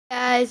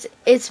guys,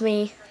 it's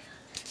me.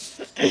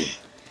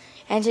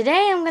 And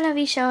today I'm going to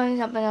be showing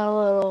something a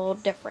little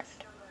different.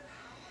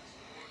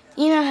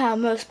 You know how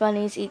most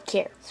bunnies eat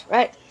carrots,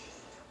 right?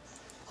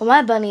 Well,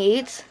 my bunny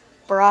eats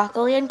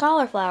broccoli and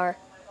cauliflower.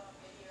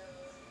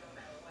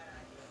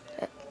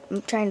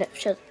 I'm trying to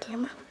show the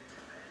camera.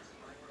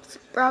 It's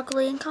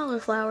broccoli and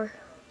cauliflower.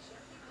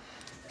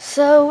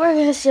 So we're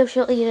going to see if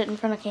she'll eat it in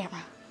front of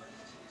camera.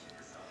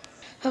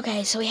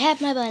 Okay, so we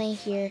have my bunny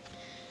here.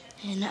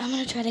 And I'm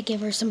going to try to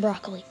give her some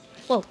broccoli.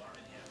 Whoa.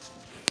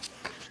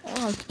 Hold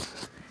on.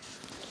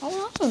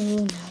 Oh,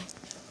 no.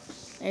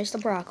 There's the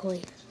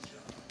broccoli.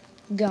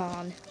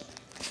 Gone.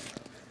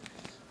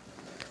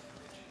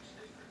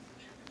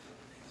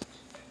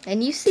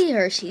 And you see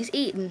her, she's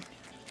eating.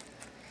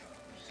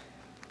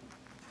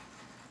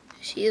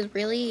 She is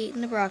really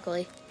eating the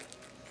broccoli.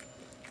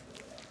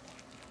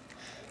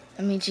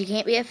 I mean, she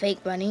can't be a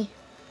fake bunny.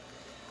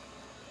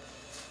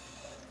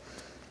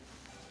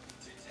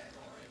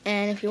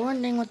 And if you're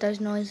wondering what those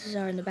noises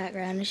are in the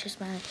background, it's just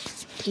my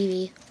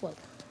TV. Whoa.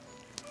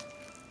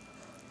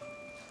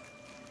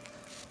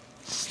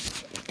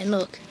 And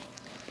look,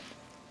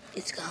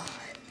 it's gone.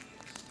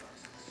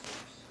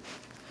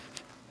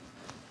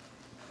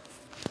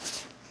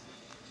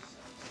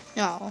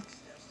 No,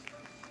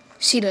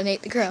 she done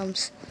ate the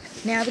crumbs.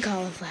 Now the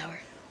cauliflower.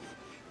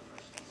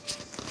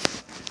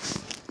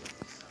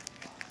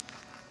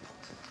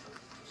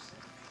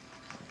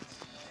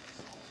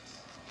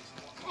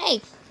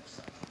 Hey,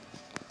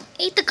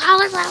 eat the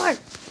cauliflower.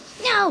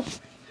 No,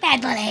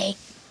 bad bunny.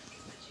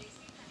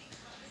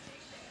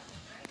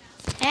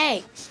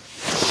 Hey,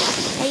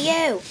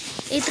 you,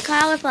 eat the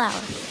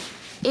cauliflower.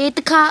 Eat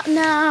the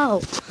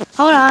no,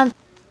 hold on.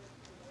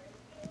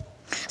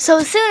 So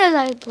as soon as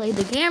I played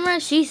the camera,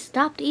 she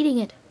stopped eating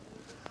it.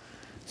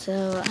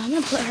 So I'm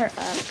gonna put her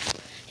up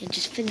and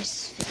just finish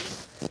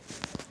this video.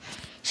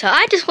 So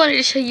I just wanted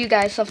to show you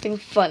guys something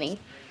funny.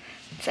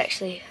 It's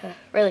actually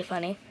really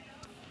funny.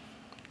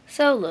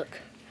 So look,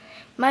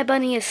 my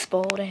bunny is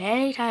spoiled, and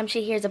anytime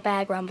she hears a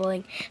bag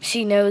rumbling,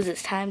 she knows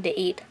it's time to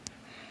eat.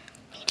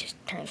 Let me just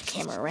turn the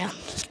camera around.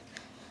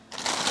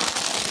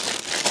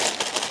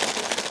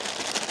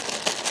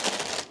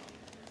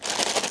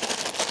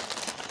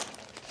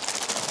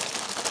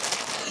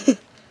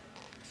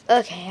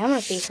 Okay, I'm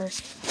gonna feed her.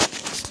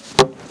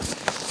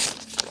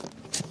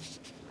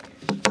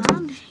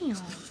 Calm down.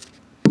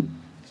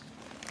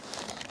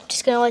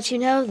 Just gonna let you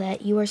know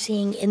that you are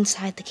seeing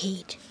inside the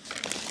cage.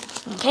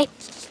 Okay?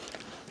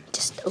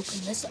 Just open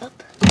this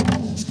up.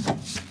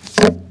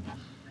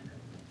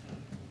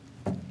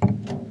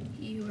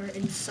 You are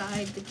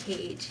inside the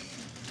cage.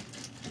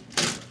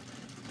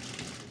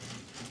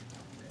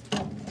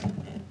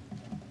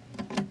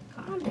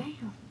 Calm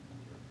down.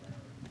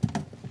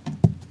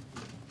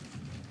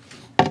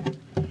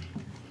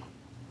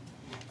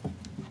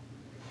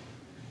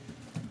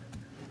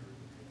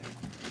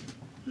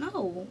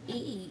 No,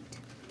 eat.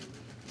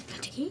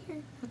 Got to get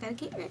it. I gotta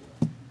get it.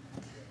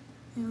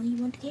 Oh, you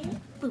want to get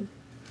it? Boom.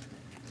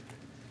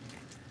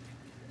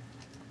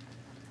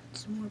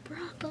 Some more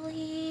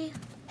broccoli.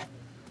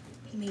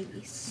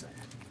 Maybe some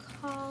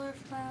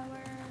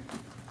cauliflower.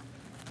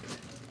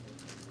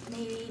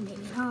 Maybe,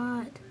 maybe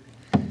not.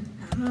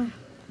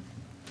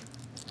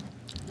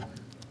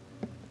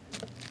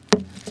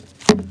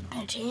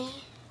 Okay.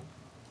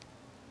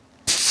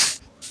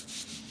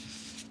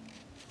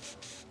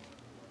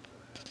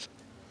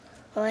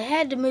 Well, I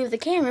had to move the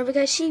camera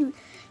because she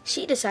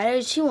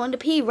decided she wanted to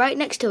pee right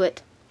next to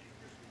it.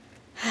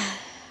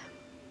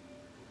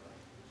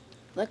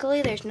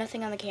 Luckily, there's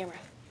nothing on the camera.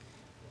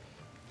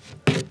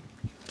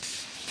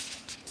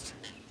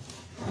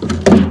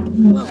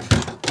 Whoa.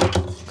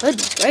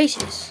 Goodness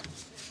gracious.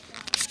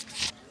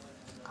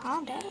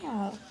 Calm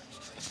down.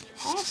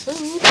 Have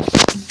food.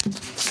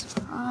 It's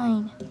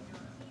fine.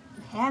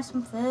 Have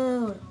some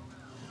food.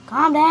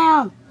 Calm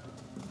down.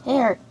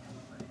 Here.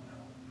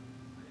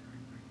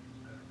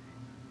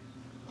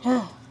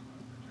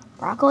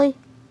 Broccoli?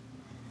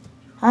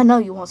 I know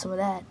you want some of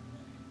that.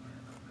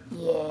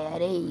 Yeah,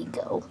 there you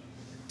go.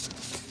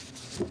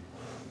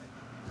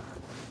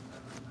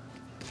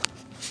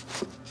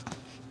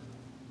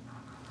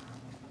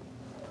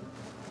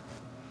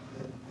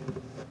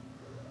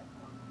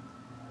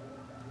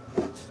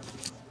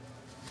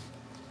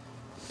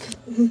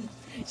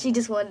 She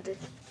just wanted to.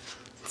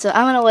 So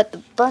I'm gonna let the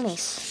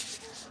bunnies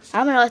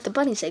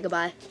say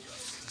goodbye.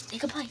 Say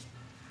goodbye.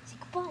 Say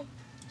goodbye.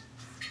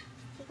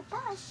 Say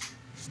goodbye.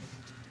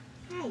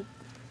 Hey.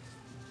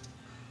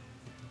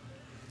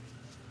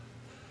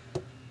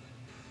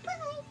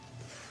 Bye.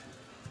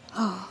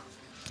 Oh.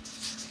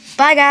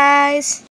 Bye, guys.